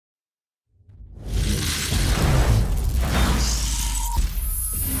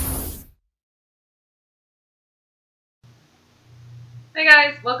Hey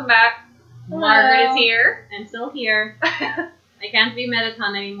guys, welcome back. Hello. Margaret is here. I'm still here. I can't be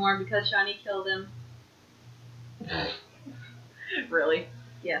Mettaton anymore because Shani killed him. Really?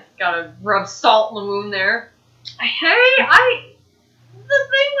 Yes. Gotta rub salt in the wound there. The thing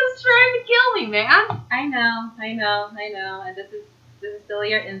was trying to kill me, man. I know. And this is still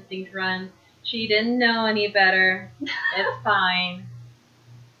your instinct run. She didn't know any better. It's fine.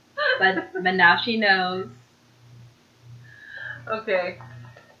 But now she knows. Okay.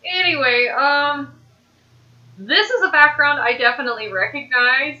 Anyway, this is a background I definitely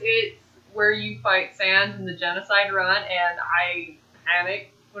recognize. It's where you fight Sans in the genocide run, and I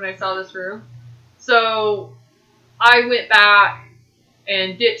panicked when I saw this room. So I went back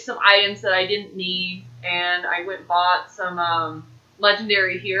and ditched some items that I didn't need, and I went and bought some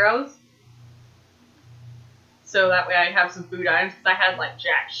legendary heroes. So that way I'd have some food items, because I had like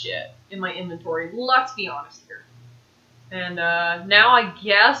jack shit in my inventory. Let's be honest here. And now I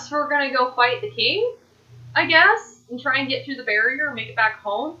guess we're gonna go fight the king, I guess, and try and get through the barrier and make it back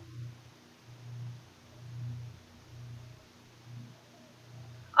home.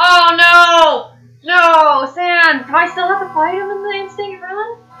 Oh no! No, Sans! Do I still have to fight him in the instinct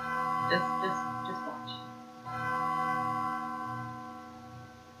run? Just watch.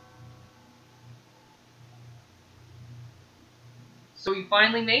 So you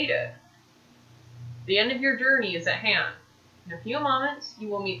finally made it. The end of your journey is at hand. In a few moments, you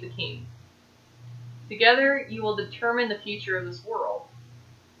will meet the king. Together, you will determine the future of this world.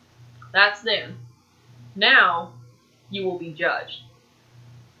 That's then. Now, you will be judged.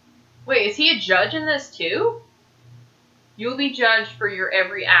 Wait, is he a judge in this too? You will be judged for your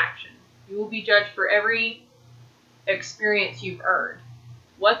every action. You will be judged for every experience you've earned.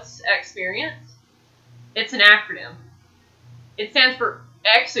 What's experience? It's an acronym. It stands for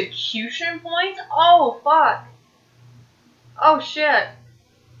execution points? Oh, fuck. Oh, shit.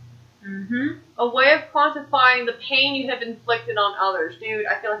 A way of quantifying the pain you have inflicted on others. Dude,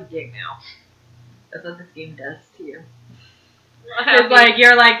 I feel like a dick now. That's what this game does to you. It's It's like,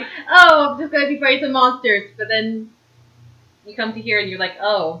 you're like, oh, I'm just gonna be fighting some monsters, but then you come to here and you're like,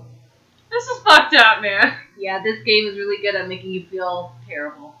 oh. This is fucked up, man. Yeah, this game is really good at making you feel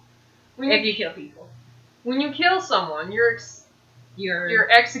terrible. If you kill people. When you kill someone, your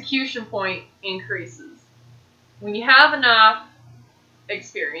execution point increases. When you have enough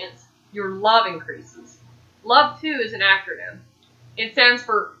experience, your love increases. Love, too, is an acronym. It stands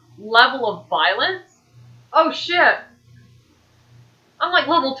for level of violence. Oh, shit. I'm like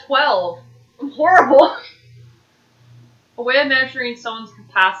level 12. I'm horrible. A way of measuring someone's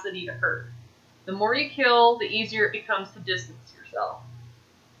capacity to hurt. The more you kill, the easier it becomes to distance yourself.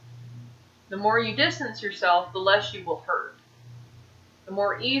 The more you distance yourself, the less you will hurt. The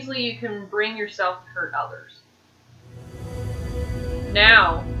more easily you can bring yourself to hurt others.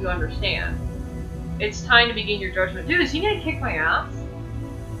 Now you understand. It's time to begin your judgment. Dude, is he gonna kick my ass?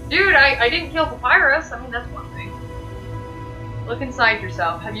 Dude, I didn't kill Papyrus. I mean, that's one thing. Look inside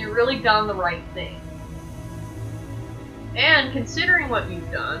yourself. Have you really done the right thing? And considering what you've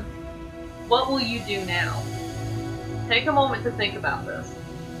done, what will you do now? Take a moment to think about this.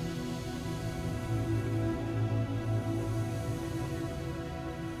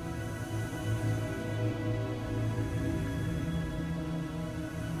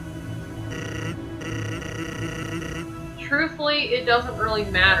 Truthfully, it doesn't really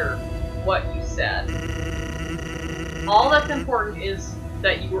matter what you said. All that's important is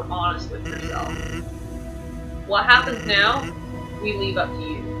that you were honest with yourself. What happens now, we leave up to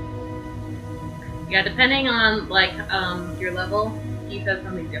you. Yeah, depending on, like, your level, he says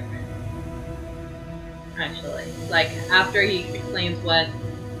something different. Actually. Like, after he explains what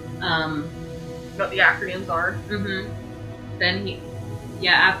the acronyms are. Then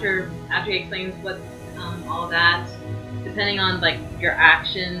after he explains what, all that, depending on, like, your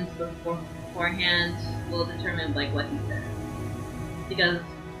actions beforehand will determine, like, what he says. Because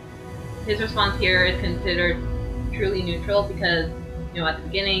his response here is considered truly neutral because, you know, at the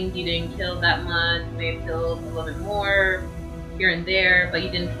beginning you didn't kill that much, you may have killed a little bit more here and there, but you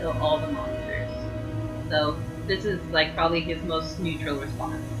didn't kill all the monsters. So this is, like, probably his most neutral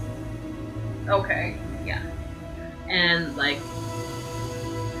response. Okay. Yeah. And, like,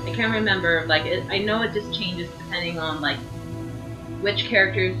 I can't remember, like, I know it just changes depending on, like, which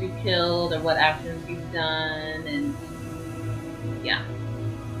characters you killed or what actions you've done, and yeah.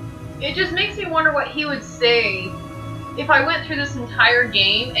 It just makes me wonder what he would say if I went through this entire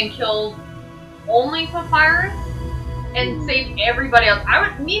game and killed only Papyrus and saved everybody else.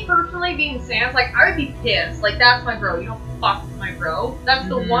 Me personally, being Sans, like, I would be pissed. Like, that's my bro. You don't fuck with my bro. That's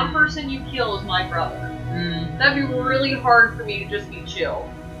the one person you kill is my brother. That'd be really hard for me to just be chill.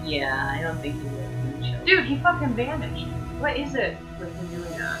 Yeah, I don't think he would be chill. Dude, he fucking vanished. What is it with him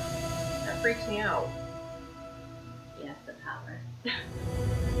doing that? That freaks me out. Yes, the power.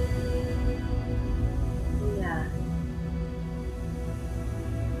 Yeah.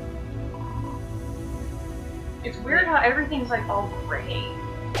 It's weird how everything's like all gray.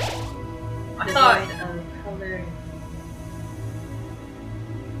 I Devoid thought. of color.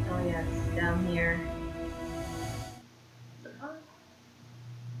 Oh yes, down here.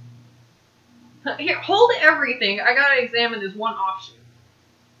 Here, hold everything. I gotta examine this one offshoot.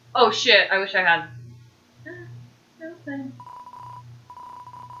 Oh shit, I wish I had. No fun.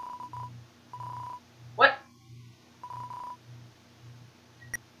 What?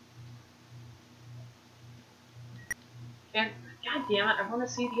 And, god damn it, I want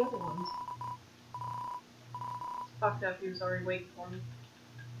to see the other ones. It's fucked up, he was already waiting for me.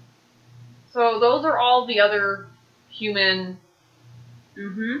 So those are all the other human.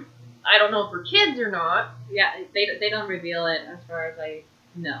 I don't know if they're kids or not. Yeah, they don't reveal it as far as I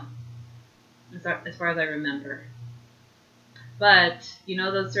know. As far as I remember. But, you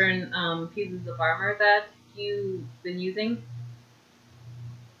know those certain pieces of armor that you've been using?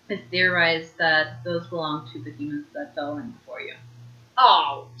 It's theorized that those belong to the humans that fell in before you.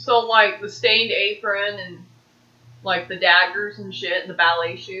 Oh, so like the stained apron and like the daggers and shit and the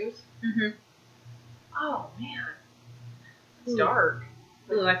ballet shoes? Oh, man. It's dark.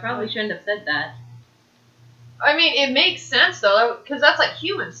 Ooh, I probably shouldn't have said that. I mean, it makes sense, though, because that's, like,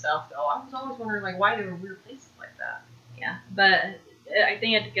 human stuff, though. I was always wondering, like, why there were weird places like that. Yeah, but I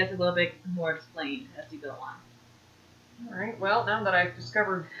think it gets a little bit more explained as you go on. Alright, well, now that I've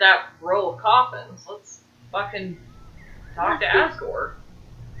discovered that row of coffins, let's fucking talk to Asgore.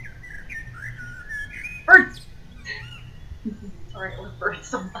 Birds! Sorry, I love birds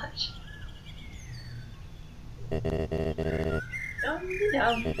so much.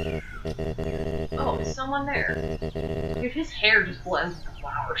 Oh, is someone there? Dude, his hair just blends with the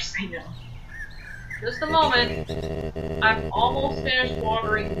flowers. I know. Just a moment. I'm almost finished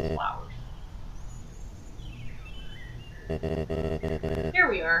watering these flowers. Here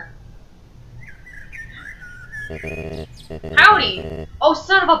we are. Howdy! Oh,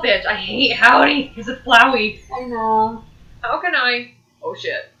 son of a bitch! I hate howdy! He's a flowy. I know. How can I? Oh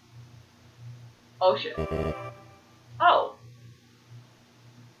shit. Oh shit. Oh.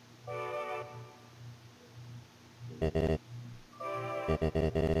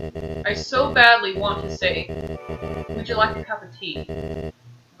 I so badly want to say, would you like a cup of tea?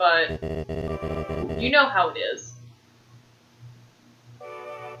 But you know how it is.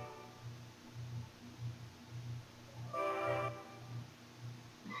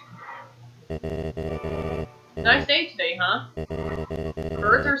 Nice day today, huh?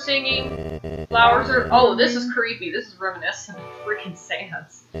 Birds are singing, flowers are... Oh, this is creepy. This is reminiscent of freaking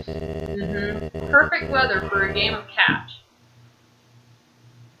sands. Perfect weather for a game of catch.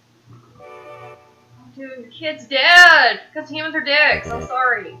 Dude, your kid's dead! Because humans are dicks. I'm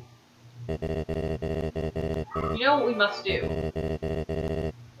sorry. You know what we must do?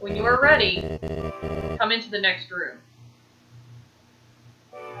 When you are ready, come into the next room.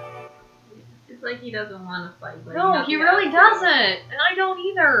 It's like he doesn't want to fight. But No, he really doesn't. And I don't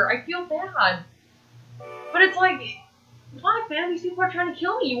either. I feel bad. But it's like, fuck, man, these people are trying to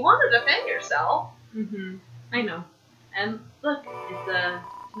kill me. You want to defend yourself. I know. And look, it's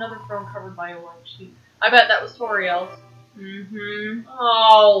another throne covered by a white sheet. I bet that was Toriel's.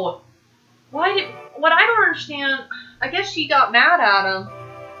 Oh. What I don't understand, I guess she got mad at him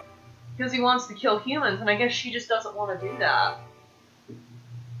because he wants to kill humans, and I guess she just doesn't want to do that.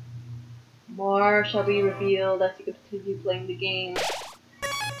 More shall be revealed as you continue playing the game.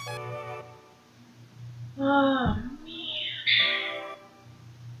 Oh, man.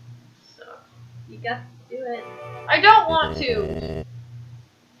 Sucks. You got to do it. I don't want to.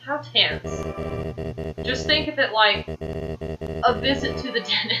 How tense. Just think of it like a visit to the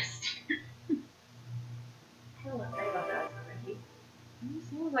dentist. I don't know about that already. He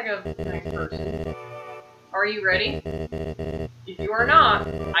seems like a nice person. Are you ready? If you are not,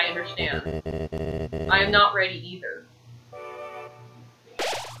 I understand. I am not ready either.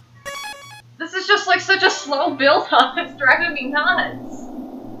 This is just like such a slow build-up. It's driving me nuts.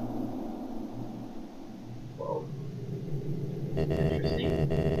 Whoa.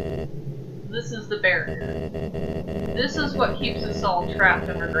 Interesting. This is the barrier. This is what keeps us all trapped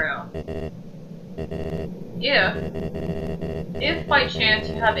underground. If by chance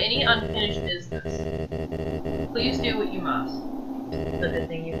you have any unfinished business, please do what you must. It's a good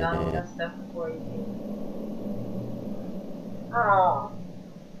thing you got all that stuff before you came. Oh.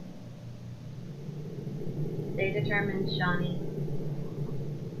 Stay determined, Shawnee.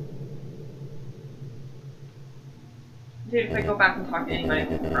 Dude, if I go back and talk to anybody, I'm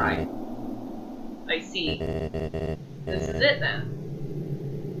gonna cry. I see. This is it then.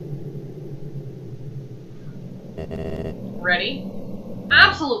 Ready?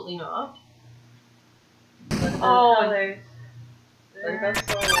 Absolutely not. What about Oh, colors? What about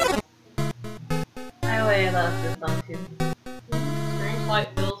soul? I love this song too. Strange light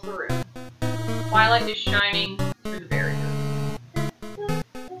fills the room. Twilight is shining through the barrier.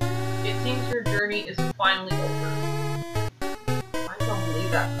 It seems your journey is finally over. I don't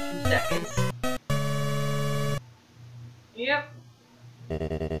believe that for 2 seconds. Yep.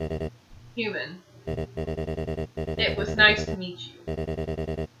 Human. It was nice to meet you.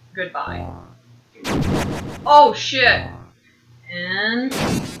 Goodbye. Oh shit! And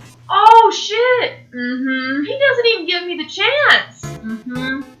Oh shit! mm-hmm. He doesn't even give me the chance!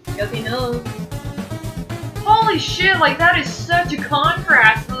 Mm-hmm. Because he knows. Holy shit, like that is such a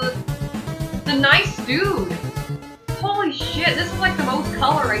contrast to the nice dude. Holy shit, this is like the most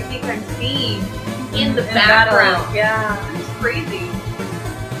color I think I've seen in the background. Battle. Yeah. This is crazy.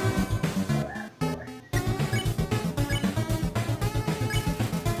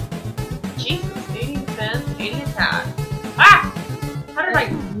 Jesus, 80 defense, 80 attack. Ah! How did I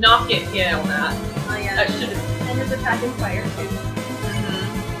not get hit on that? Oh yeah. That should have. And his attack and fire too.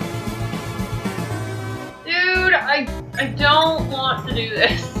 Dude, I don't want to do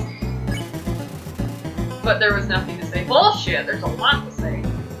this. But there was nothing to say. Bullshit, there's a lot to say.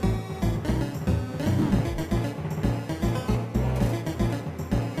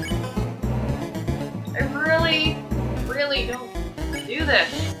 I really don't do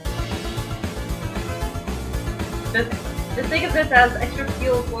this. Just think of this as extra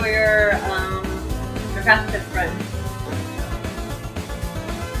fuel for your passive friends.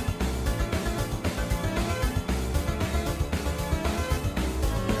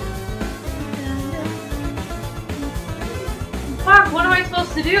 Fuck, what am I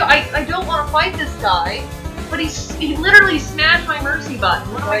supposed to do? I don't want to fight this guy, but he literally smashed my mercy button.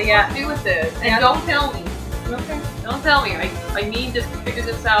 What am I supposed to do with this? And don't tell me. Okay. Don't tell me. I need to figure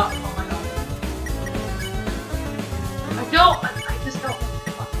this out. Oh my god. I just don't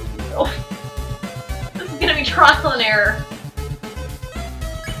know. This is gonna be trial and error.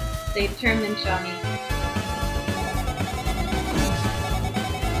 Stay determined, Shawnee.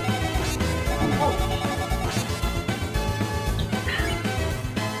 Oh.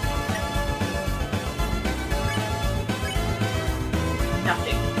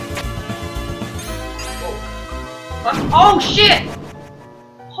 Nothing. Oh shit!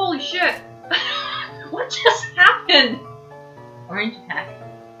 Holy shit! What just happened? Orange attack.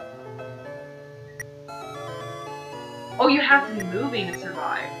 Oh, you have to be moving to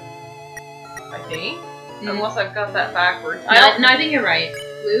survive. I think. Unless I've got that backwards. No, I think you're right.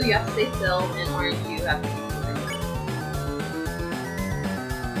 Blue, you have to stay still, and orange, you have to keep moving.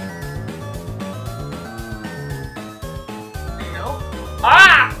 Nope.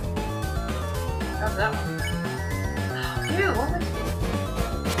 Ah! How's that one? Dude, what am I doing?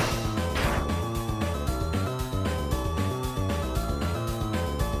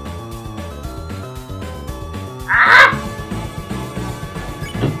 Ah!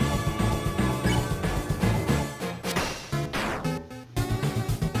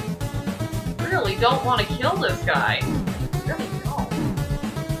 Really don't want to kill this guy. Really don't.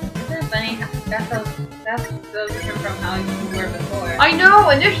 Isn't that funny? That's so different from how you were before. I know,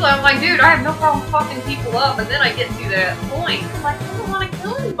 initially I'm like, dude, I have no problem fucking people up, and then I get to that point. I'm like, I don't want to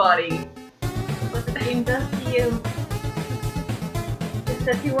kill anybody. What the game does to you. It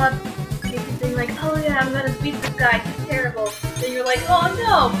sets you up. You can think like, oh yeah, I'm gonna beat this guy, he's terrible. Then you're like, oh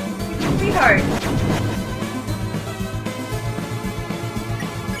no, he's a sweetheart.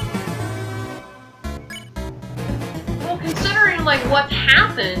 Well, considering like what's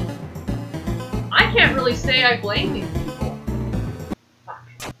happened, I can't really say I blame these people. Fuck.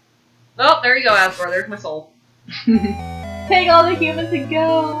 Oh, there you go, Asgore. There's my soul. Take all the humans and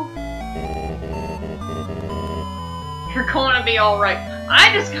go. You're going to be alright.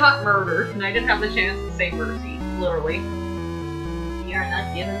 I just got murdered, and I didn't have the chance to say mercy. Literally. You're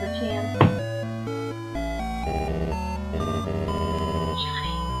not given the chance.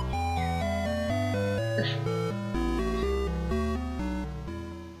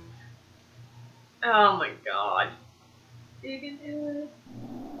 Oh my god. You can do it.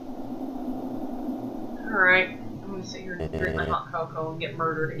 Alright. I'm gonna sit here and drink my hot cocoa and get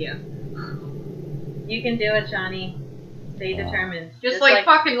murdered again. You can do it, Shawnee. Stay determined. Just like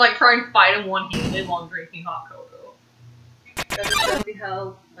fucking like try and fight him one-handed while I'm drinking hot cocoa. That just shows you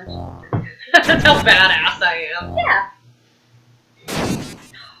how much. That's how badass I am. Yeah.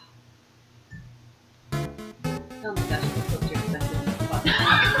 Oh my gosh, I'm so too expensive.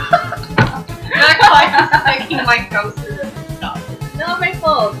 That's like taking my coaster and stuff. No, my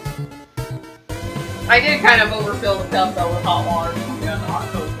fault. I did kind of overfill the cup though with hot water. Yeah, the hot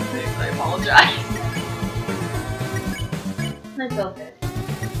coaster thing. I apologize. That's okay.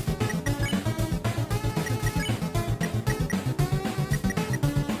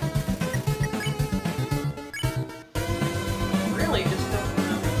 Really, just don't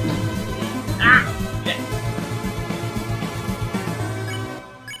know. Ah! Shit.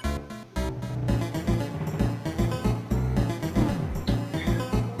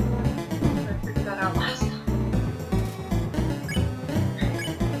 I figured that out last time.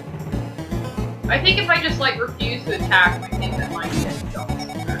 I think if I just like refuse to attack, I think that might get jumps.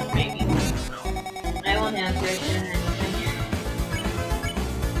 Or maybe. I don't know. I won't answer it or anything.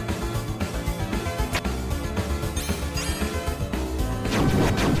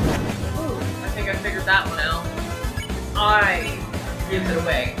 I think I figured that one out. I gives it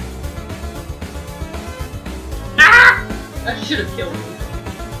away. Ah! That should have killed me.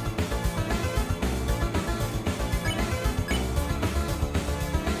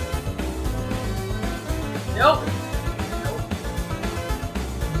 Nope. Nope.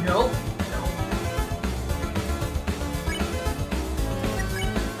 Nope. Nope.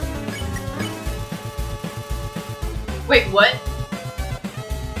 Wait, what?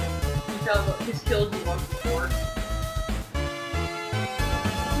 He's killed you once before.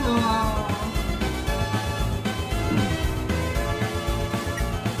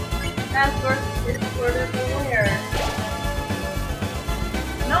 Asgore is sort of aware.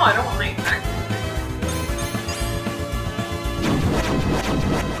 No, I don't want my attack.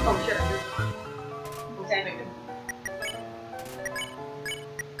 Oh shit, I just won. Okay. Thinking.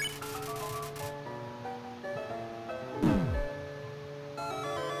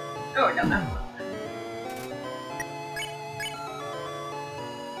 Oh, I got that one.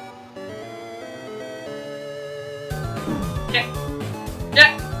 Check.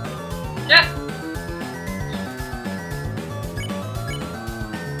 Check. Check.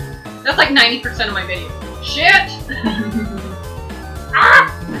 That's like 90% of my video. Shit! Ah!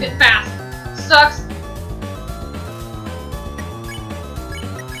 Hit fast. Sucks.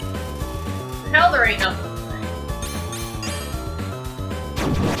 Hell, there ain't nothing.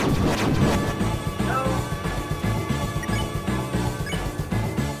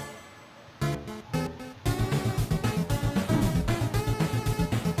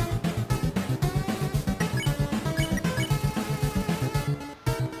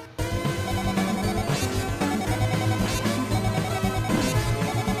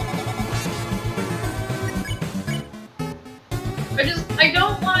 I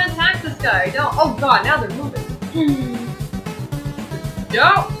don't want to attack this guy. I don't. Oh god, now they're moving.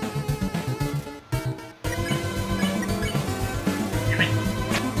 Don't. Damn it.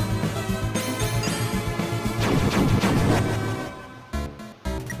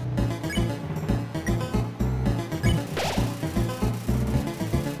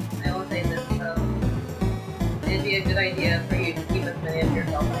 I will say this though. It'd be a good idea for you to keep as many of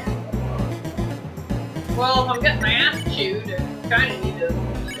yourself as possible. Well, if I'm getting my ass chewed, I kind of need to.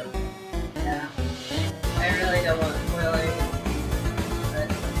 Yeah. I really don't want to spoil anything. But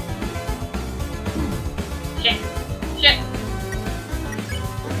Shit. Shit.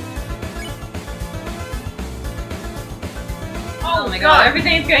 oh my god,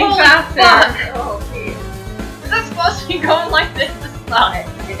 everything's going Holy faster! fuck. Oh geez. Is that supposed to be going like this? Stop.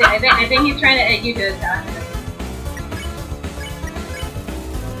 I think he's trying to egg you to attack him.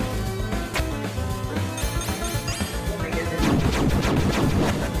 Oh my goodness.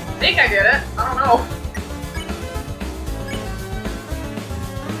 I think I did it. I don't know.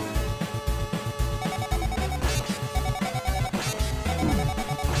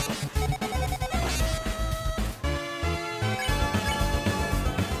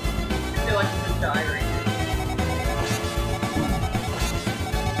 I feel like I'm gonna die right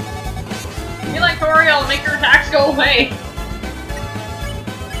now. Be like Tori, I'll make your attacks go away.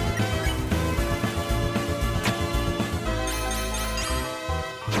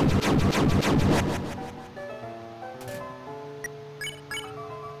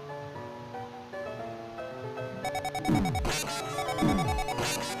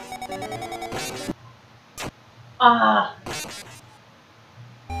 Ah.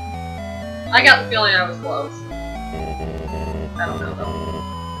 I got the feeling I was close. I don't know though.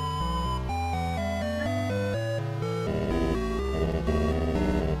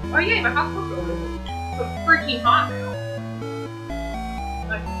 Oh yay, my hot cocoa is so freaking hot now.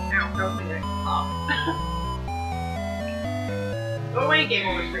 I don't think I can pop. Go away, game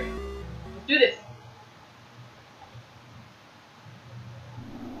over screen. Let's do this.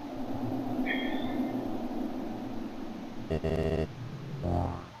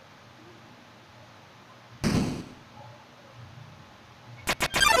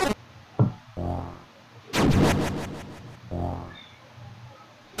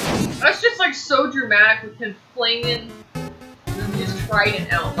 That's just like so dramatic with him flinging his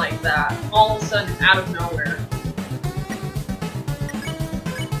trident out like that, all of a sudden out of nowhere.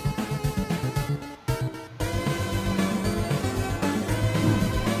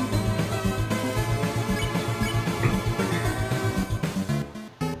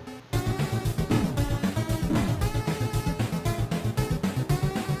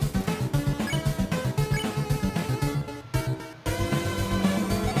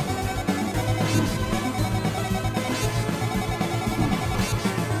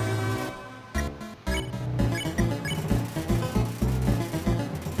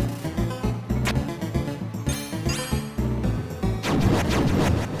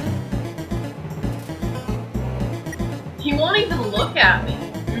 He won't even look at me.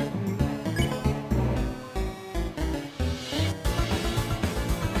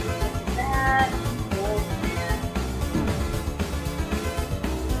 That old man.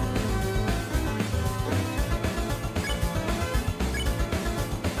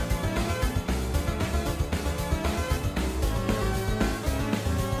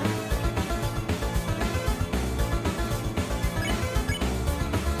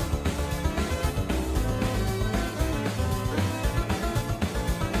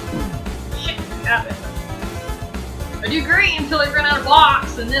 I do great until I run out of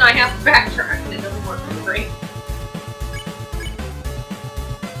blocks, and then I have to backtrack, and it doesn't work so great.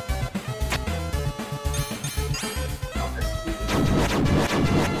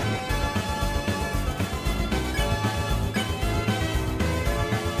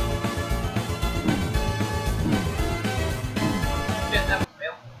 Shit, that was a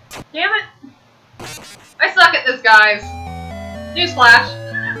fail. Damn it! I suck at this, guys. Newsflash.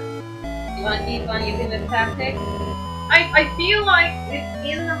 You want to keep on using this tactic? I feel like it's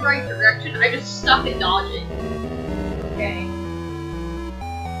in the right direction, I just stuck at dodging. Okay.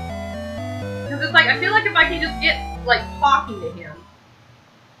 Because it's like, I feel like if I can just get, like, talking to him,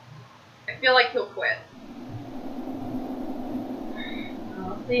 I feel like he'll quit.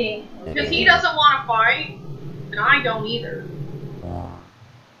 We'll see. Because he doesn't want to fight, and I don't either.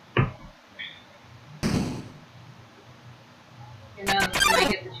 You know, you might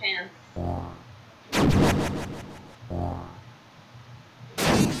get the chance.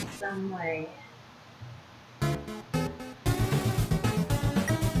 Some way.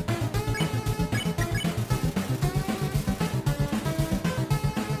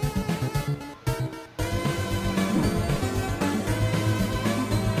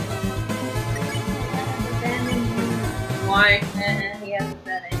 Why? He hasn't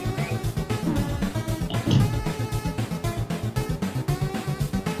said anything.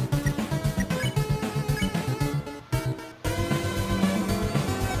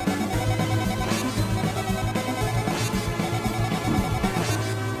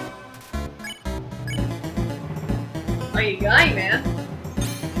 Oh, you guy, man.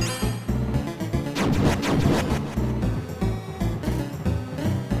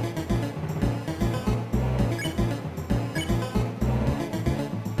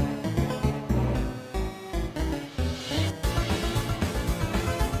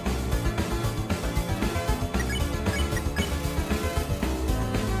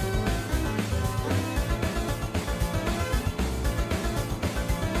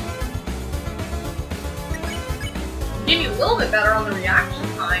 Give you a little bit better on the reaction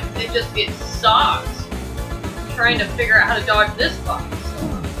time. It just gets sucked trying to figure out how to dodge this box.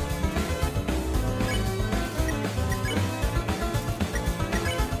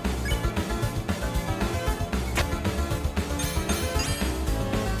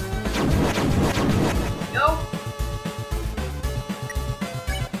 Nope.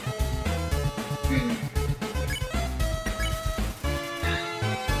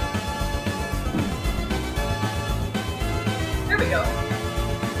 There we go.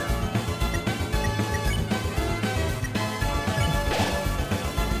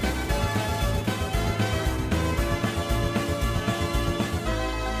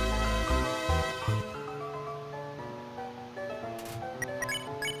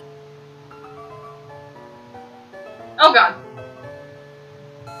 Oh god.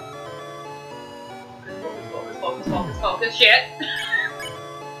 Focus, focus, focus, focus, shit.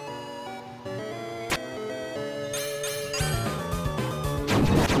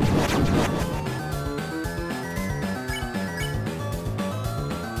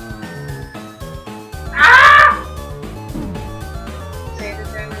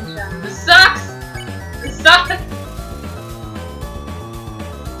 God!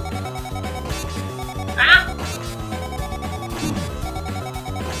 Ah!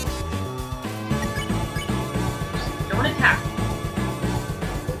 Don't attack.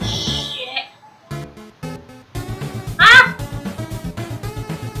 Shit! Ah!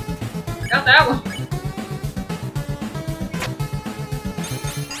 Got that one.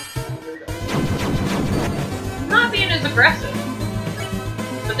 I'm not being as aggressive.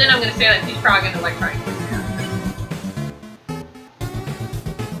 But then I'm gonna say that he's probably gonna like try and kill me.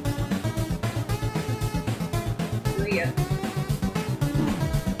 Leah.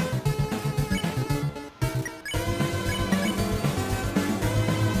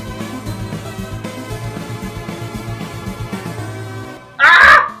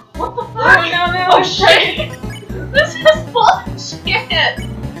 Ah! What the fuck? Oh, no. Oh shit! This is bullshit!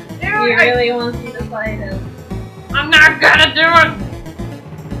 Dude, He really wants you to fight him. I'm not gonna do it!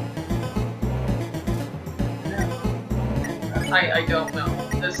 I don't know.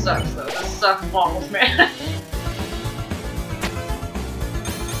 This sucks though. This sucks balls, man.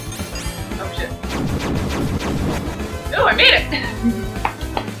 Oh shit. Oh, I made it!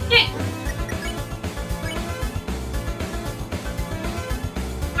 Yay!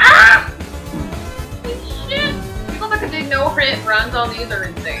 Ah! Shit! People that can do no-hit runs on these are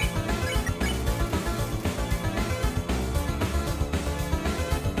insane.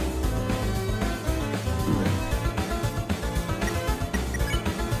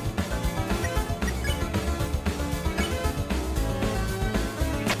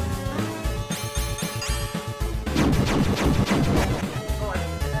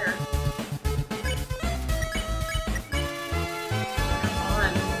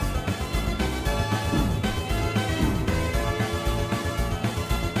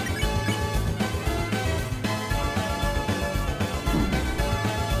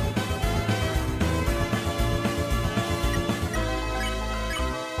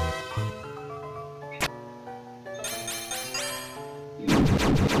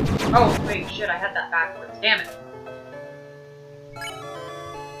 Oh, wait, shit, I had that backwards. Damn it.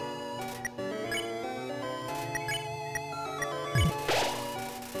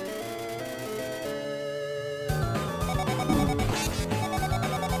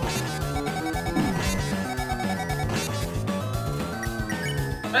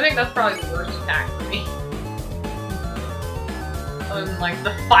 I think that's probably the worst attack for me. Other than, like,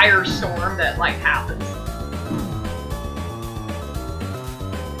 the firestorm that, like, happens.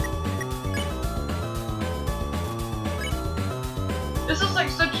 This is like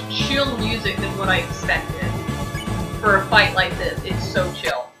such chill music than what I expected for a fight like this. It's so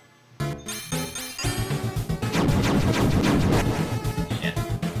chill. Shit.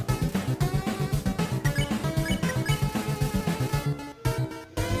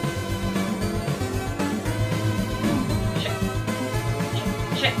 Shit.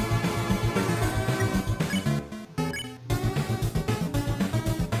 Shit.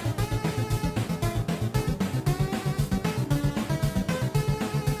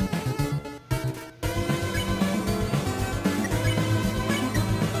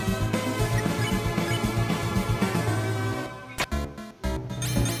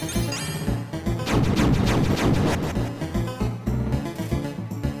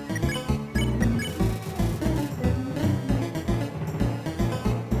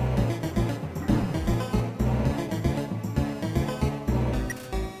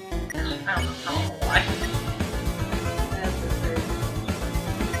 I don't know why.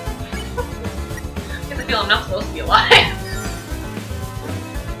 I get the feel I'm not supposed to be alive.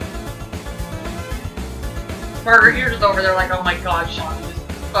 Margaret, you're just over there like, oh my god, Sean, just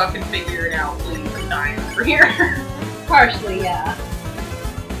fucking figure it out, please. I'm dying over here. Partially, yeah.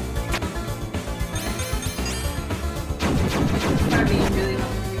 I mean, really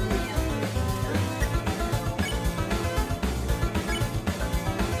wants to do it again.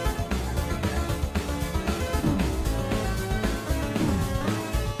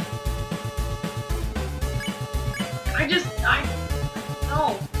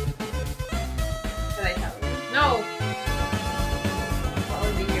 No. Can I tell you? No. I'll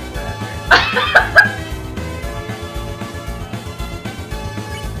only be here forever.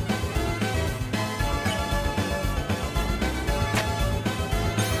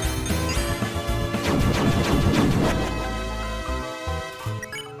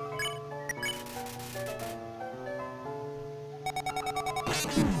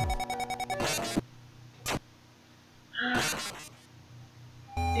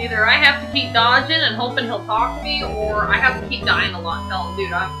 Either I have to keep dodging and hoping he'll talk to me, or I have to keep dying a lot and tell him,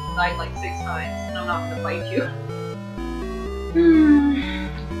 dude, I've died like 6 times, and I'm not gonna fight you.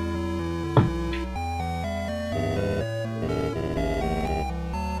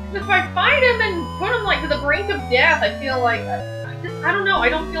 brink of death, I feel like I don't know. I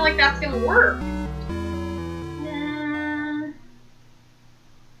don't feel like that's gonna work.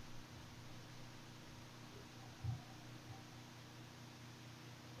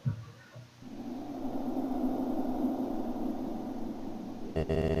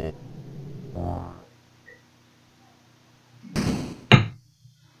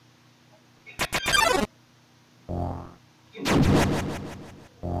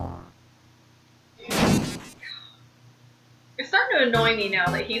 It's starting to annoy me now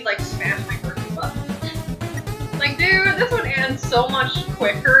that he's like smashed my first button. Like, dude, this would end so much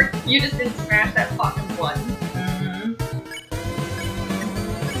quicker. You just didn't smash that fucking button. Mm-hmm.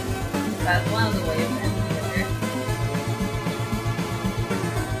 That's one of the ways to end quicker.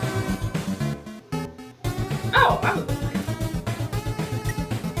 Oh, I was listening.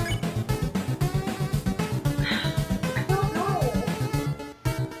 I don't know.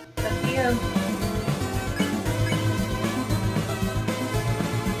 That's the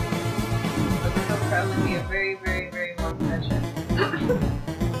This will probably be a very, very, very long session.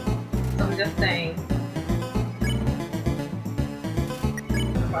 So I'm just saying.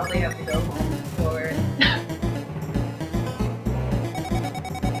 I'll probably have to go home for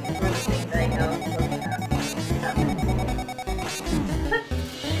the thing that I know is supposed to happen.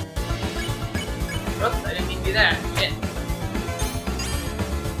 Oops, I didn't mean to do that. Shit.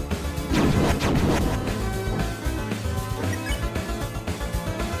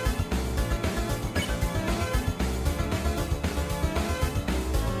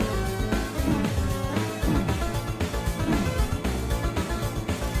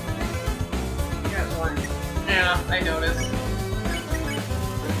 Yeah, I noticed.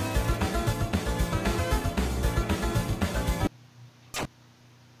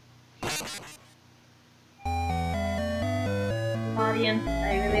 Audience, I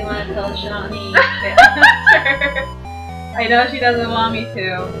really want to tell Shawnee. I know she doesn't want me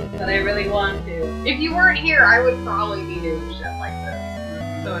to, but I really want to. If you weren't here, I would probably be doing shit like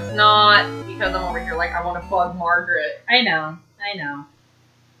this. So it's not because I'm over here like I want to bug Margaret. I know.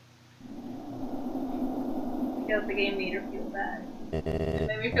 Because the game made her feel bad. It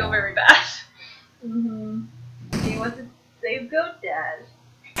made me feel very bad. Mm-hmm. She wants to save Goat Dad.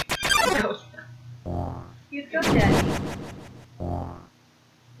 He's Goat Daddy.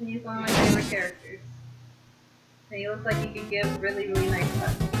 And he's one of my favorite characters. And he looks like he could give really, really nice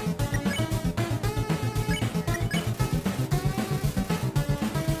hugs.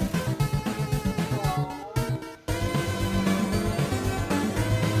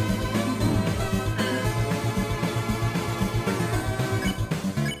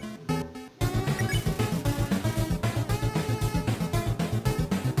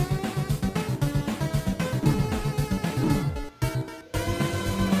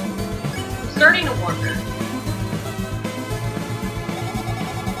 Starting to wonder.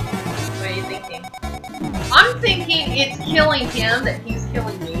 What are you thinking? I'm thinking it's killing him that he's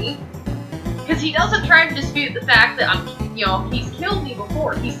killing me. Because he doesn't try to dispute the fact that he's killed me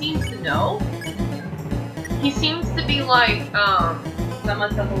before. He seems to know. He seems to be like,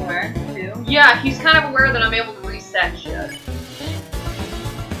 somewhat self-aware, too? Yeah, he's kind of aware that I'm able to reset shit.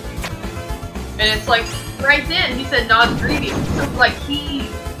 And it's like, right then, he said non-grieving. So, like,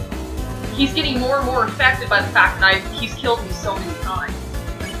 he's getting more and more affected by the fact that he's killed me so many times.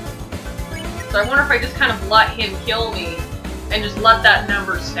 So I wonder if I just kind of let him kill me and just let that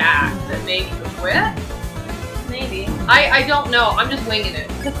number stack that maybe he'll quit? Maybe. I don't know. I'm just winging it.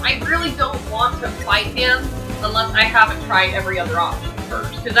 Because I really don't want to fight him unless I haven't tried every other option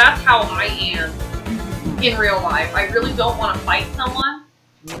first. Because that's how I am in real life. I really don't want to fight someone,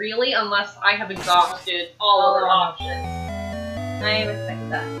 really, unless I have exhausted all other options. I respect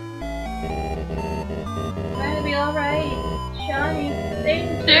that. Gonna be alright. Shawnee, thank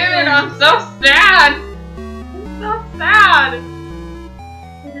you. Dude, I'm so sad! I'm so sad!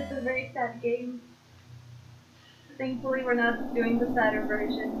 This is a very sad game. Thankfully, we're not doing the sadder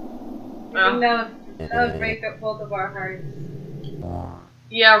version. I think that would break up both of our hearts.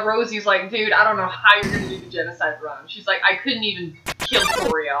 Yeah, Rosie's like, dude, I don't know how you're gonna do the genocide run. She's like, I couldn't even kill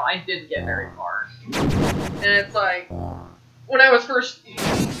Toriel. I didn't get very far. And it's like, when I was first,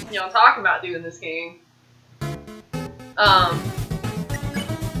 talking about doing this game, I'm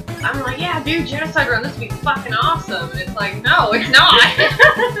like, yeah, dude, genocide run, this would be fucking awesome. And it's like, no, it's not.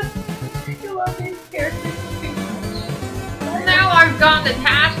 You love these characters too much. Now I've gotten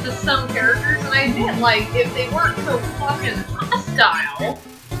attached to some characters, and I admit, like, if they weren't so fucking hostile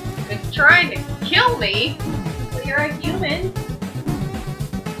and trying to kill me, well, you're a human.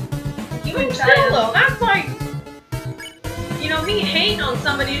 A human still though, that's like, know, me hating on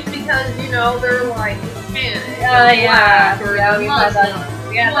somebody just because, you know, they're like Hispanic or yeah, black or yeah, we had Muslim, that.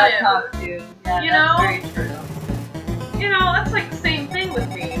 We had whatever. that talk too. Yeah, You that's know? very true. You know, that's like the same thing with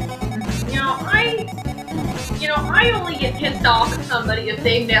me. You know, I only get pissed off at somebody if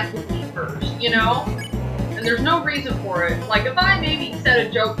they mess with me first, you know? And there's no reason for it. Like, if I maybe said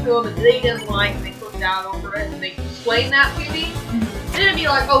a joke to them and they didn't like and they flipped out over it and they explained that to me, then it'd be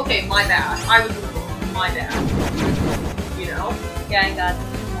like, okay, my bad. I was wrong. My bad. You know? Yeah, I got it.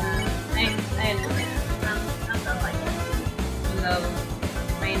 I understand. I'm not like that. Even though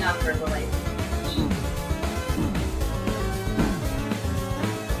I may not verbalize it.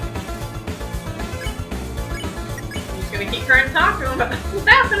 Gonna keep trying to talk to him about what's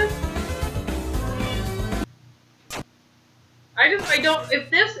happening. I don't, if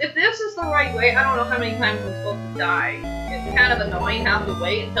this is the right way, I don't know how many times I'm supposed to die. It's kind of annoying having to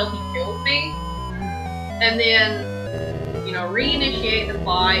wait until he kills me. And then, you know, reinitiate the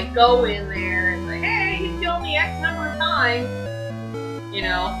fight, go in there and say, hey, you killed me X number of times. You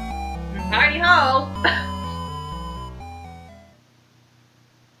know, hidey ho.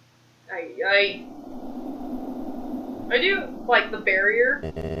 I do like the barrier.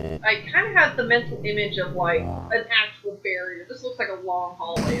 I kind of had the mental image of like an actual barrier. This looks like a long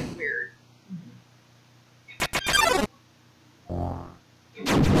hallway. It's weird.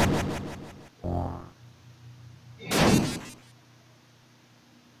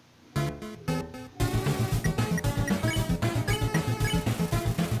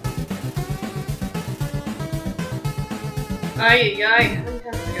 Ay.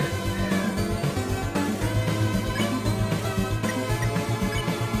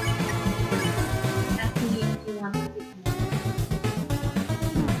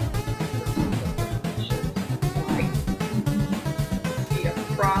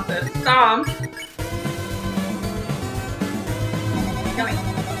 Process. Tom! Kill me!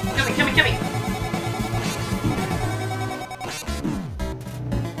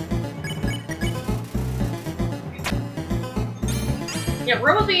 Yeah,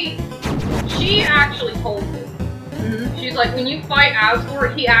 Rosie, she actually told me. She's like, when you fight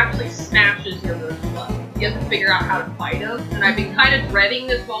Asgore, he actually smashes your mercy button. You have to figure out how to fight him. And I've been kind of dreading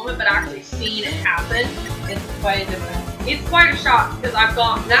this moment, but actually seeing it happen. It's quite different. It's quite a shock, because I've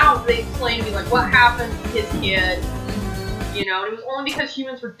gone, now they explain to me, like, what happened to his kid, you know, and it was only because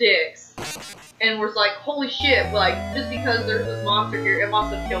humans were dicks, and was like, holy shit, like, just because there's this monster here, it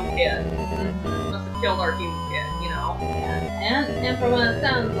must have killed kid. It must have killed our human kid, you know? Yeah. And from what it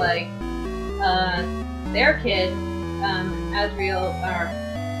sounds like, their kid,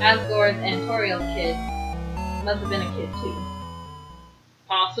 Asgore's and Toriel's kid, must have been a kid too.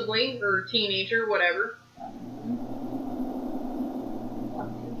 Possibly, or a teenager, whatever.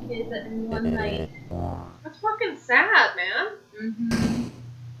 Kids in one night. That's fucking sad, man.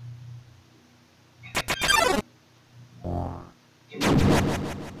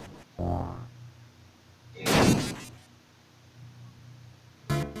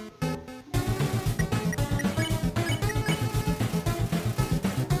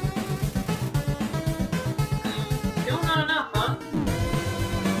 Still not enough, huh?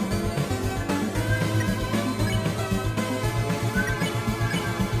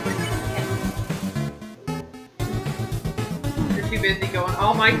 Too busy going,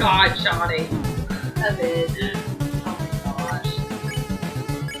 oh my god, Shawnee. A bit. Oh my gosh.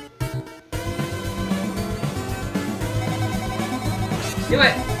 Do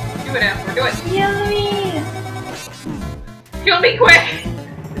it, Asgore, do it. Kill me! Kill me quick!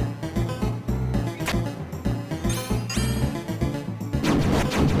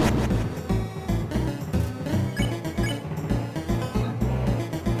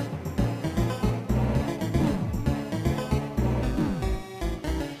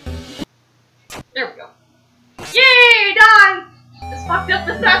 There we go. Yay! Done! Just fucked up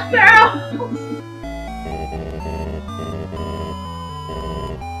the set now!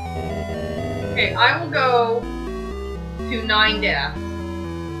 Okay, I will go to 9 deaths.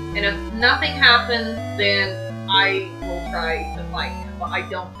 And if nothing happens, then I will try to fight him. But I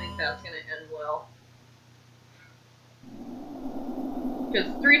don't think that's gonna end well. Because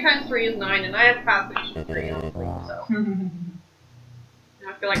 3 times 3 is 9, and I have passage 3 on 3, so.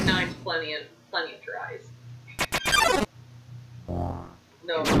 I feel like 9's plenty of tries.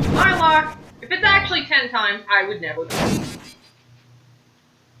 No, my luck. If it's actually 10 times, I would never go.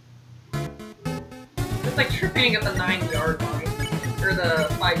 It's like tripping at the 9-yard line, or the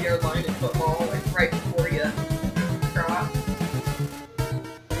 5-yard line in football, like right before you cross.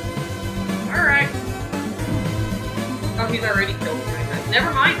 Alright. Oh, he's already killed me.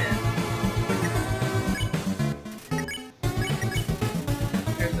 Never mind then.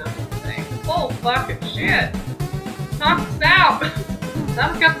 fucking shit. Stop the stout.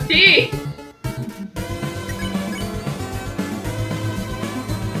 Have a cup of tea.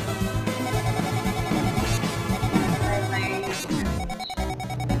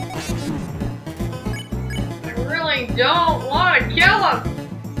 I really don't want to kill him.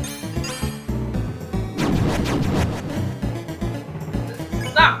 This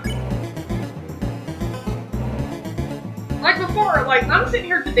sucks. Like before, like I'm sitting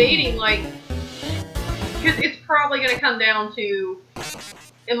here debating, like, because it's probably going to come down to,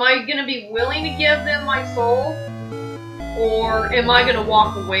 am I going to be willing to give them my soul, or am I going to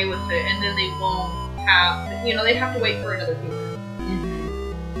walk away with it and then they won't have, you know, they'd have to wait for another human.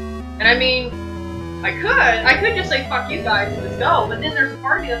 And I mean, I could just say fuck you guys and just go, but then there's a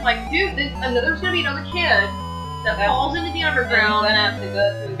part of me that's like, dude, there's going to be another kid that falls into the underground, and have to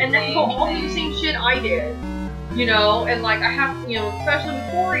go through and then go all through the same shit I did. You know, and like I have, you know, especially with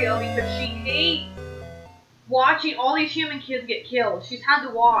Corio, because she hates watching all these human kids get killed. She's had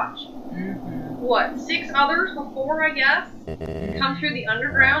to watch, what, 6 others before, I guess, come through the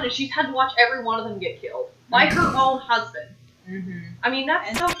underground, and she's had to watch every one of them get killed by her own husband. I mean,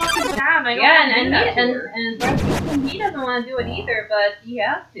 that's so fucking sad. And I don't want to do that to her. And he doesn't want to do it either, but he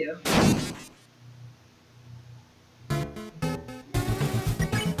has to.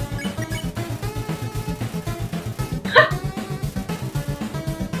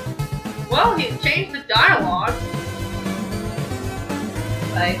 Well, he changed the dialogue.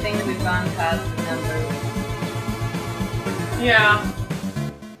 I think we've gone past the numbers. Yeah.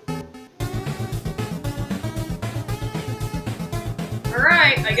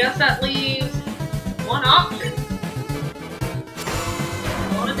 Alright, I guess that leaves one option. I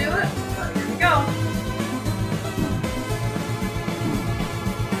want to do it, but here we go.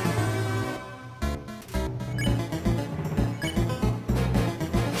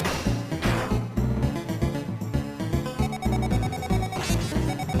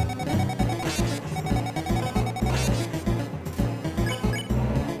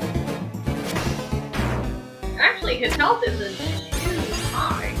 Actually, his health isn't too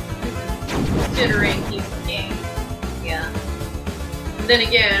high, considering he's a king. Yeah. Then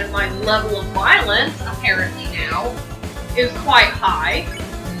again, my level of violence, apparently now, is quite high.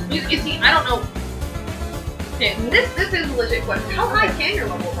 You see, I don't know. Okay, this is a legit question. How high can your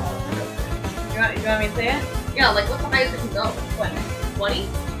level of violence go? You want me to say it? Yeah, like what's the highest it can go? 20?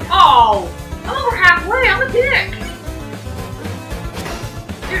 Oh! I'm over halfway, I'm a dick!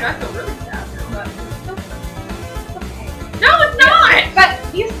 Dude, I feel really sad now, but... No, it's not! But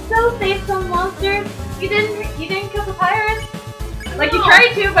you still saved some monsters. You didn't kill the pirates. Like you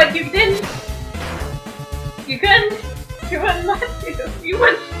tried to, but you didn't. You couldn't. You wouldn't let to. You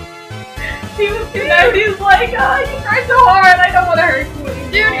wouldn't. He was like, oh, you tried so hard. I don't want to hurt you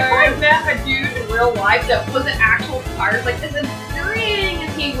anymore. Dude, if I met a dude in real life that was an actual pirate, like as infuriating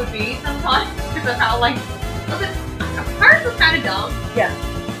as he would be sometimes, because of how like, pirates was kind of dumb. Yeah.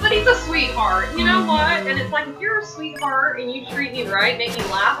 But he's a sweetheart, you know what? And it's like, if you're a sweetheart and you treat me right, make me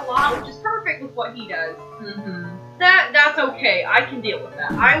laugh a lot, which is perfect with what he does, that's okay. I can deal with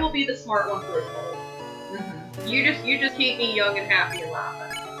that. I will be the smart one for his soul. You just keep me young and happy and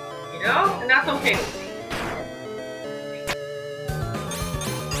laughing. You know? And that's okay with me.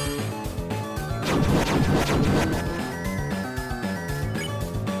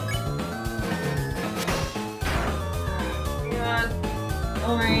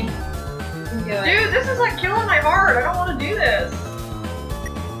 Alright. Dude, this is like killing my heart. I don't want to do this.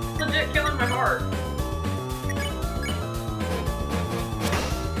 It's legit killing my heart.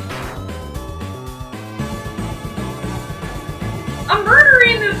 I'm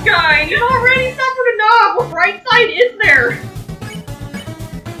murdering this guy, and he's already suffered enough. What right side is there?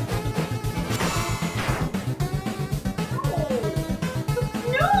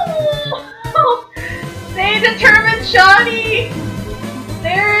 No! Stay determined, Shawnee!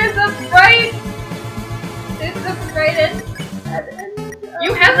 There is a bright... There's a bright end at the end of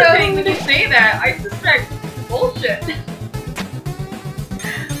You hesitate when you say that. I suspect bullshit. I'm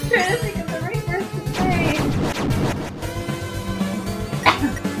trying to think of the right words to say.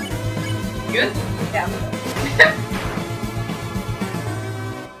 Good? Yeah.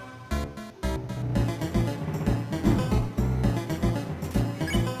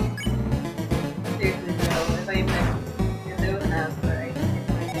 Seriously, no. If there was an Asgore, I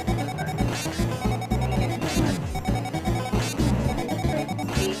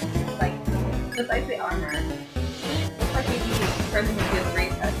like, besides the armor, looks like he'd be the person who feels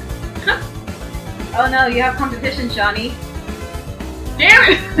great touch. Oh no, you have competition, Shawnee.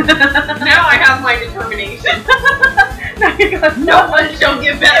 Damn it! Now I have my determination. No one shall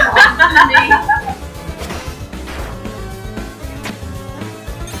get better off than me.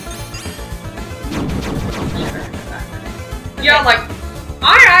 Yeah, like,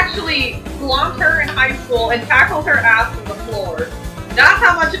 I actually blocked her in high school and tackled her ass to the floor. That's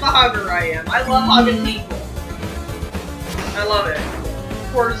how much of a hugger I am. I love hugging people. I love it.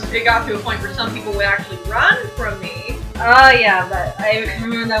 Of course, it got to a point where some people would actually run from me. Oh yeah, but I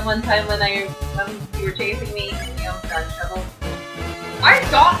remember that one time when you were chasing me, you almost got in trouble. I've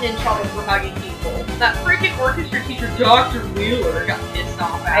gotten in trouble for hugging people. That freaking orchestra teacher, Dr. Wheeler, got pissed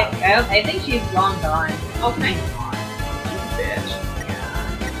off at me. I think she's long gone. Oh, thank God. She's a bitch. Yeah.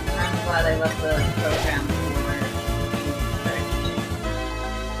 I'm glad I left the program for.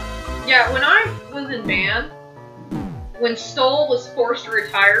 Yeah, when I was in band, when Stoll was forced to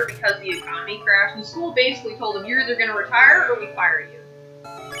retire because the economy crashed, the school basically told him, you're either going to retire or we fire you.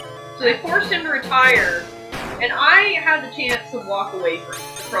 So they forced him to retire, and I had the chance to walk away from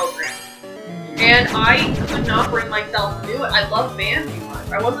the program. And I could not bring myself to do it. I love band too much.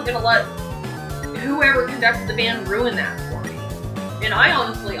 I wasn't going to let whoever conducted the band ruin that for me. And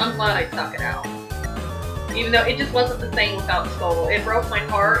I'm glad I stuck it out. Even though it just wasn't the same without Stoll. It broke my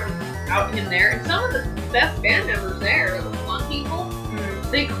heart without him there. And some of the best band members there, the fun people,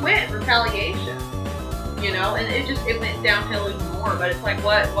 they quit in retaliation. You know, and it went downhill even more. But it's like,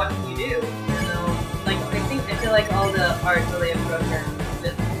 what can you do? You know, like I feel like all the art-related programs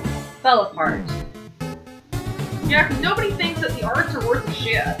just fell apart. Yeah, because nobody thinks that the arts are worth a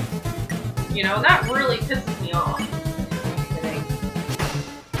shit. You know, that really pisses me off.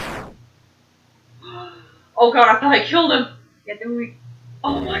 Oh god, I thought I killed him! Yeah, don't worry.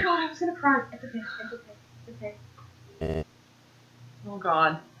 Oh my god, I was gonna cry. It's okay, it's okay. Oh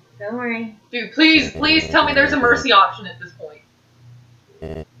god. Don't worry. Dude, please tell me there's a mercy option at this point.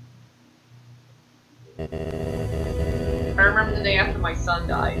 I remember the day after my son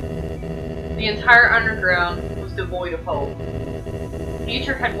died. The entire underground was devoid of hope.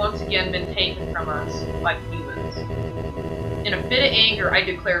 Nature had once again been taken from us by humans. In a fit of anger, I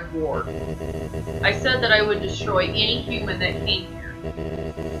declared war. I said that I would destroy any human that came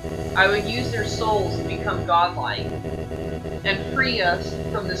here. I would use their souls to become godlike and free us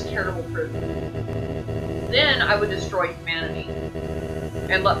from this terrible prison. Then I would destroy humanity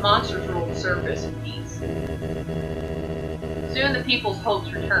and let monsters rule the surface in peace. Soon the people's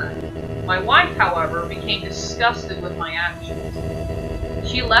hopes returned. My wife, however, became disgusted with my actions.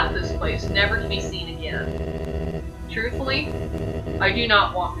 She left this place, never to be seen again. Truthfully, I do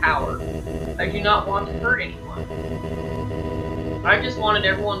not want power. I do not want to hurt anyone. I just wanted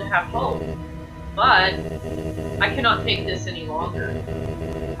everyone to have hope. But I cannot take this any longer.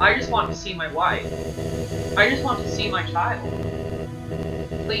 I just want to see my wife. I just want to see my child.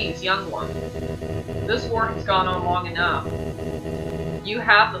 Please, young one. This war has gone on long enough. You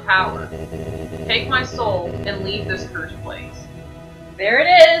have the power. Take my soul and leave this cursed place. There it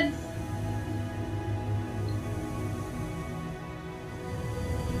is!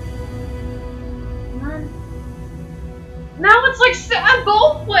 Now it's like sad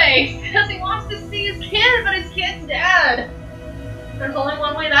both ways, because he wants to see his kid, but his kid's dead. There's only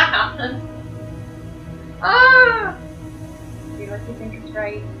one way that happens. Ah! Do what you think is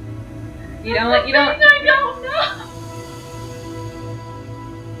right. You don't I don't know.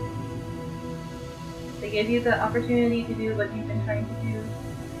 They gave you the opportunity to do what you've been trying to do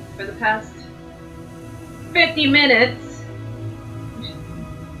for the past 50 minutes.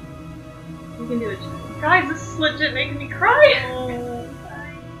 You can do it. Guys, this is legit making me cry. Oh,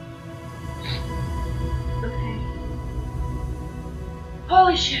 sorry. Okay.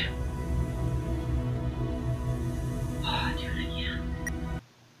 Holy shit. Oh, do it again.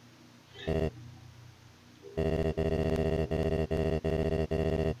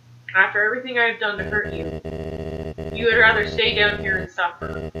 After everything I've done to hurt you, you would rather stay down here and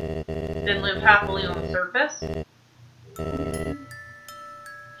suffer than live happily on the surface?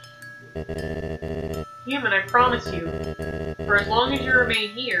 Human, I promise you, for as long as you remain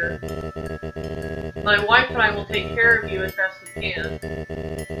here, my wife and I will take care of you as best we can.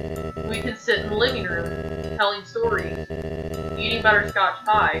 We can sit in the living room, telling stories, eating butterscotch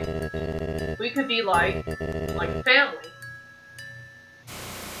pie. We could be like a family.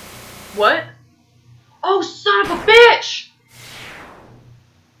 What? Oh, son of a bitch!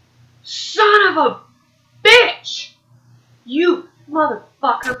 Son of a bitch! You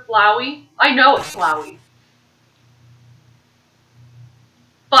motherfucker, Flowey. I know it's Flowey.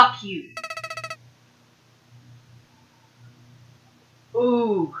 Fuck you.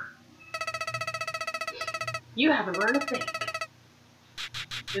 Ooh. You haven't learned a thing.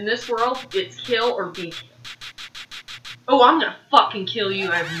 In this world, it's kill or be killed. Oh, I'm gonna fucking kill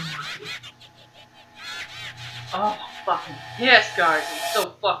you. I have no mercy. Oh, I'm fucking pissed, guys. I'm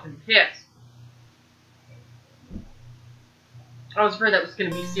so fucking pissed. I was afraid that was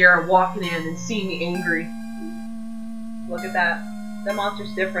gonna be Sierra walking in and seeing me angry. Look at that. The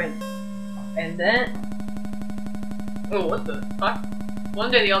monster's different. And then... Oh, what the fuck?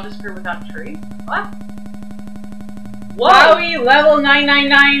 One day they all disappear without a trace? What? Whoa! Wowie, level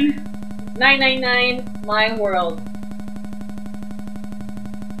 999. 999, my world.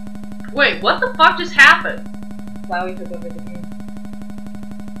 Wait, what the fuck just happened? Wowie took over the game.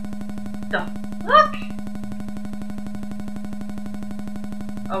 The fuck?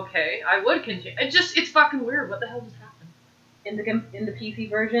 Okay, I would continue. It's fucking weird. What the hell just happened? In the PC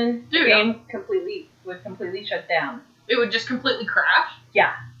version, Dude, the game would completely shut down. It would just completely crash?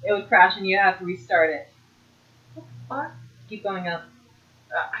 Yeah, it would crash and you have to restart it. What the fuck? Keep going up.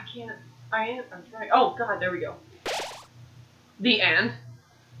 I can't. I'm trying. Oh god, there we go. The end.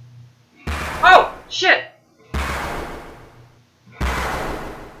 Oh, shit!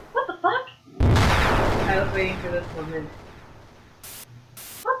 What the fuck? I was waiting for this moment.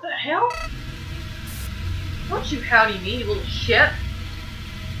 What the hell? Don't you howdy me, you little shit.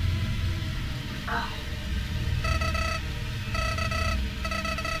 Oh.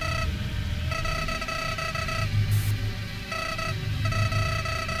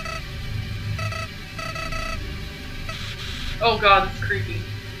 Oh god, it's creepy.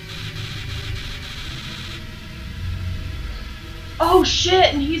 Oh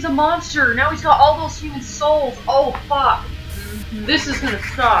shit, and he's a monster! Now he's got all those human souls! Oh fuck! This is gonna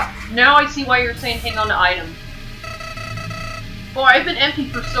stop. Now I see why you're saying hang on to items. Boy, I've been empty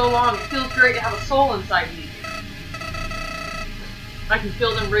for so long, it feels great to have a soul inside me. I can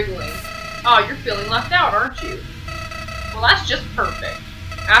feel them wriggling. Oh, you're feeling left out, aren't you? Well, that's just perfect.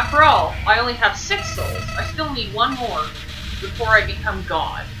 After all, I only have 6 souls. I still need 1 more before I become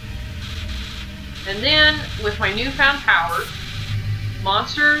God. And then, with my newfound powers,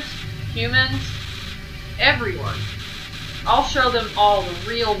 monsters, humans, everyone, I'll show them all the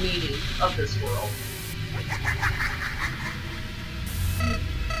real meaning of this world.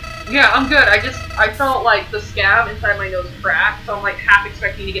 Yeah, I'm good. I felt like the scab inside my nose cracked, so I'm like half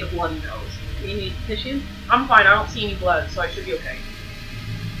expecting to get a bloody nose. You need tissue? I'm fine, I don't see any blood, so I should be okay.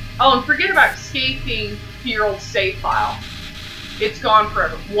 Oh, and forget about escaping to your old save file. It's gone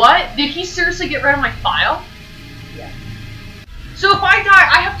forever. What? Did he seriously get rid of my file? Yeah. So if I die,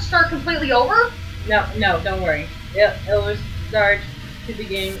 I have to start completely over? No, don't worry. It'll start the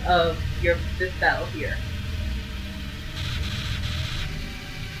beginning of this battle here.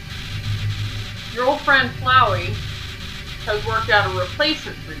 Your old friend Flowey has worked out a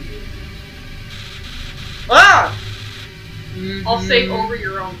replacement for you. Ah! I'll save over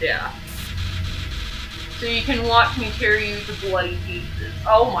your own death. So you can watch me tear you to bloody pieces.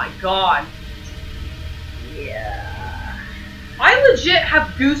 Oh my god. Yeah. I legit have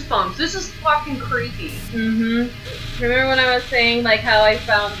goosebumps. This is fucking creepy. Remember when I was saying like how I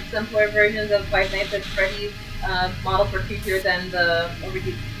found simpler versions of Five Nights at Freddy's models for creatures and the over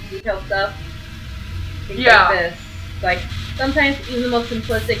detailed stuff? Things like this. Like, sometimes even the most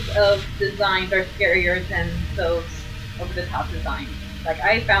simplistic of designs are scarier than those over-the-top designs. Like,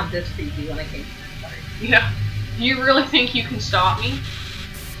 I found this creepy when I came to this part. Yeah. Do you really think you can stop me?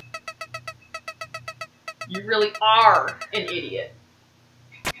 You really are an idiot.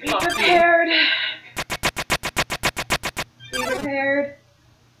 Be prepared! Be prepared.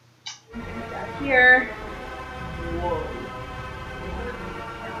 Back here. Whoa.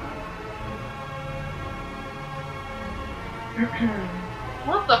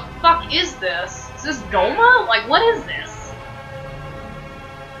 What the fuck is this? Is this Goma? Like, what is this?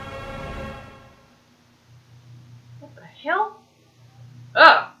 What the hell?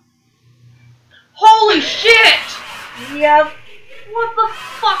 Ugh. Holy shit! Yep. What the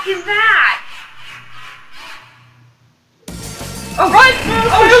fuck is that? Oh, right!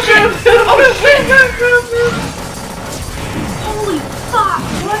 Oh, shit! Oh, shit! Holy fuck!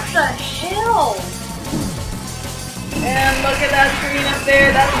 What the hell? And look at that screen up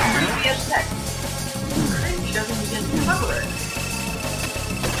there, that's creepy as heck. Creepy doesn't even cover it.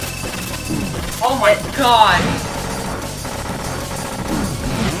 Oh my god.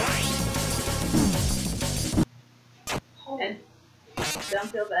 And don't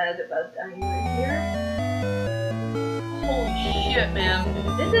feel bad about dying right here. Holy shit, man.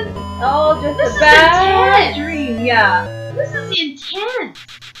 This is all just This a is bad intense. dream, yeah. This is intense.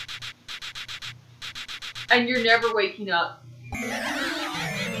 And you're never waking up.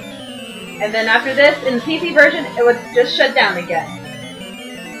 And then after this, in the PC version, it would just shut down again.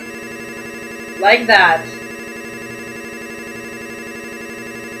 Like that.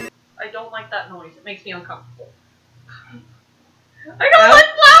 don't like that noise. It makes me uncomfortable. I don't like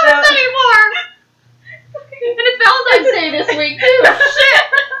flowers anymore! And it's Valentine's Day this week, too! Shit!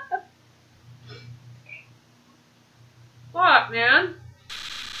 What, man?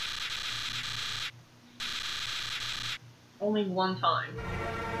 Only one time.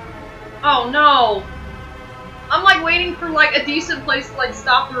 Oh, no! I'm, like, waiting for, like, a decent place to, like,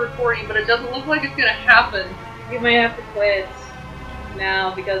 stop the recording, but it doesn't look like it's gonna happen. You might have to quit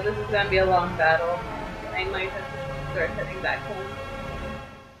now, because this is gonna be a long battle. I might have to start heading back home.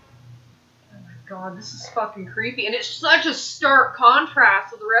 Oh my god, this is fucking creepy, and it's such a stark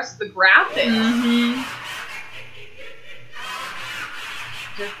contrast with the rest of the graphics. Mm-hmm.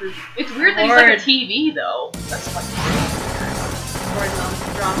 It's weird that he's like a TV, though. That's like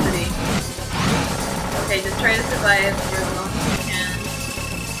monstrosity. Okay, just try to survive for as long as you can.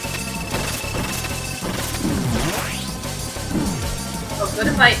 Oh, good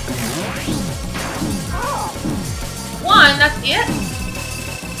fight. One, that's it?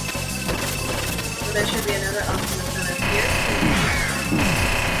 So there should be another option that's gonna appear.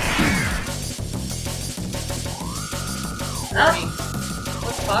 Oh!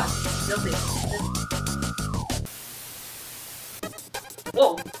 What the fuck? Guilty.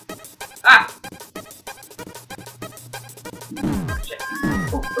 Whoa! Ah! Shit.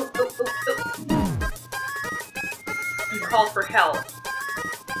 You called for help.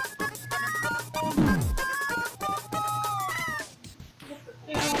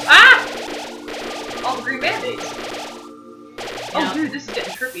 Ah! All the green band-aids. Oh, dude, this is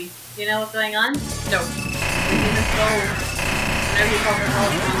getting trippy. You know what's going on? No. Whenever you call for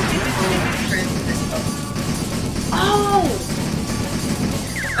help, Oh!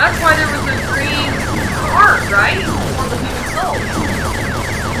 That's why there was a green heart, right? On the human soul.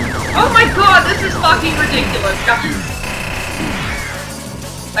 Oh my god, this is fucking ridiculous, guys.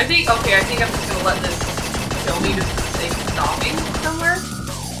 I think I'm just gonna let this kill me just for the sake of stopping somewhere.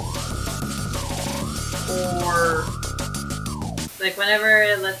 Or... like, whenever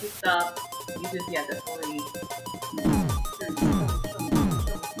it lets you stop, you just get the fully...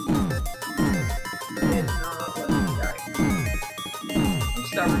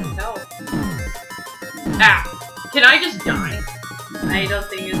 Stubborn as hell. Ah! Can I just die? I don't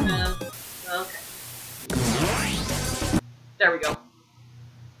think it's gonna... okay. There we go.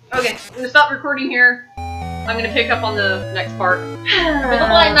 Okay, I'm gonna stop recording here. I'm gonna pick up on the next part.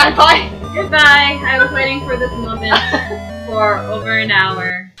 Bye! Goodbye! I was waiting for this moment for over an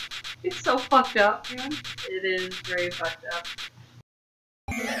hour. It's so fucked up, man. It is very fucked up.